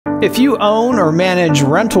If you own or manage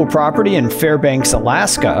rental property in Fairbanks,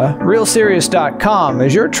 Alaska, RealSerious.com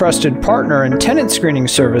is your trusted partner in tenant screening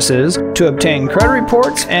services to obtain credit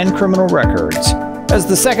reports and criminal records. As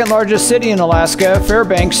the second largest city in Alaska,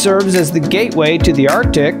 Fairbanks serves as the gateway to the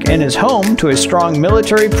Arctic and is home to a strong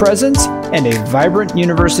military presence and a vibrant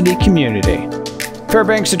university community.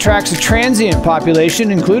 Fairbanks attracts a transient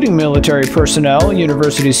population including military personnel,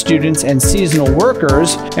 university students, and seasonal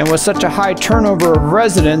workers, and with such a high turnover of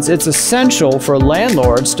residents, it's essential for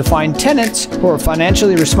landlords to find tenants who are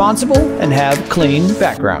financially responsible and have clean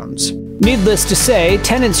backgrounds. Needless to say,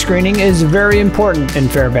 tenant screening is very important in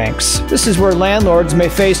Fairbanks. This is where landlords may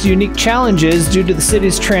face unique challenges due to the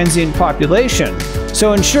city's transient population.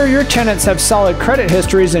 So ensure your tenants have solid credit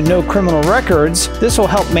histories and no criminal records. This will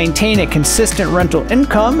help maintain a consistent rental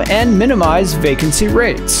income and minimize vacancy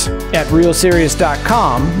rates. At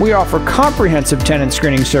RealSerious.com, we offer comprehensive tenant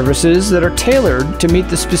screening services that are tailored to meet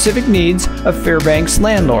the specific needs of Fairbanks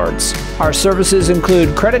landlords. Our services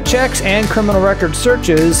include credit checks and criminal record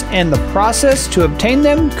searches, and the process to obtain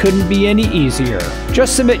them couldn't be any easier.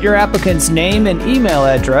 Just submit your applicant's name and email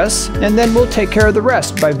address, and then we'll take care of the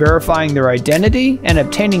rest by verifying their identity and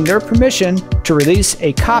obtaining their permission to release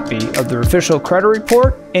a copy of their official credit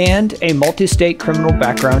report and a multi-state criminal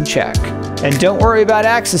background check. And don't worry about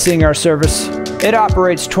accessing our service. It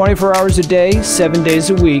operates 24 hours a day, 7 days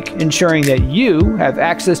a week, ensuring that you have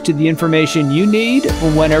access to the information you need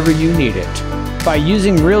whenever you need it. By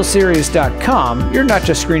using RealSerious.com, you're not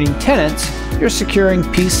just screening tenants, you're securing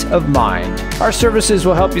peace of mind. Our services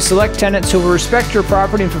will help you select tenants who will respect your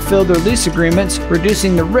property and fulfill their lease agreements,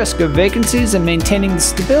 reducing the risk of vacancies and maintaining the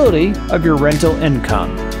stability of your rental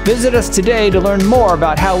income. Visit us today to learn more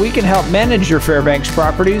about how we can help manage your Fairbanks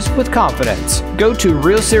properties with confidence. Go to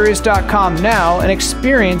RealSerious.com now and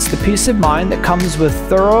experience the peace of mind that comes with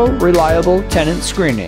thorough, reliable tenant screening.